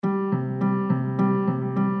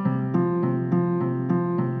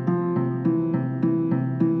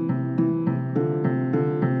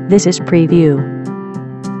This is preview.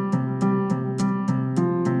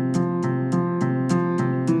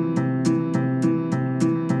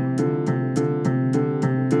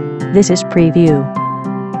 This is preview.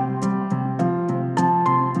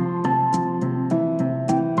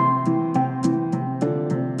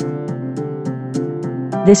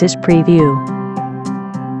 This is preview.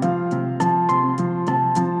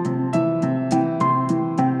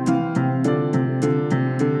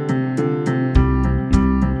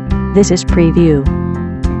 This is preview.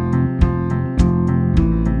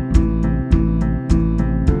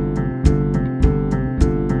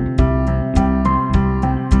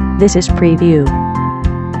 This is preview.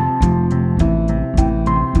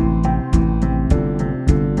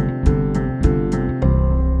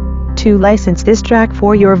 To license this track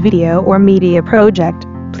for your video or media project,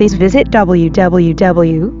 please visit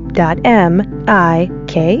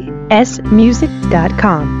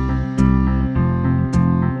www.miksmusic.com.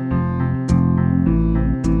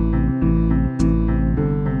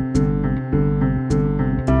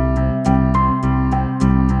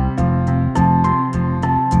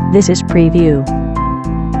 This is preview.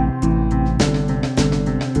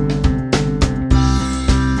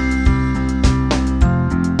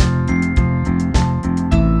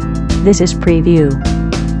 This is preview.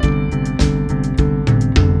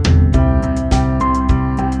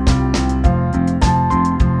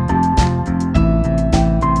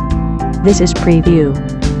 This is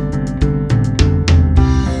preview.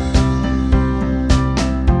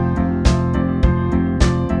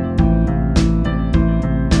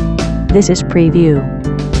 This is preview.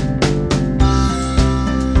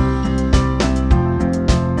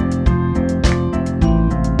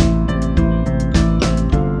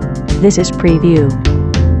 This is preview.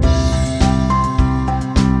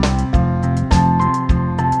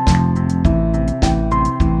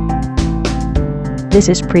 This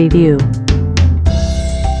is preview.